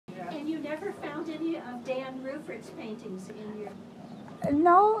any of Dan Rueffert's paintings in your...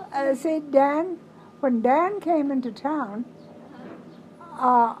 No, see, when Dan came into town,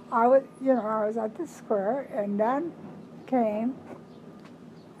 I was at the square, and Dan came,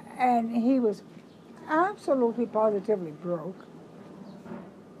 and he was absolutely positively broke.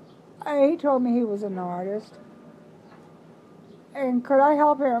 He told me he was an artist, and could I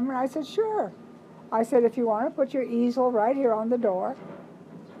help him? And I said, sure. I said, if you want to put your easel right here on the door,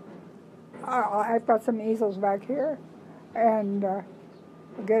 I've got some easels back here, and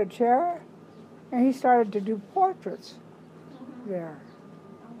get a chair. And he started to do portraits there.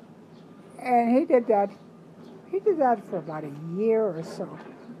 And he did that for about a year or so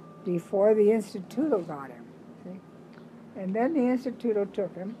before the Instituto got him. See? And then the Instituto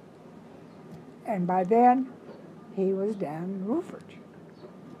took him, and by then he was Dan Rueffert.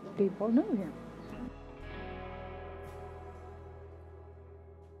 People knew him.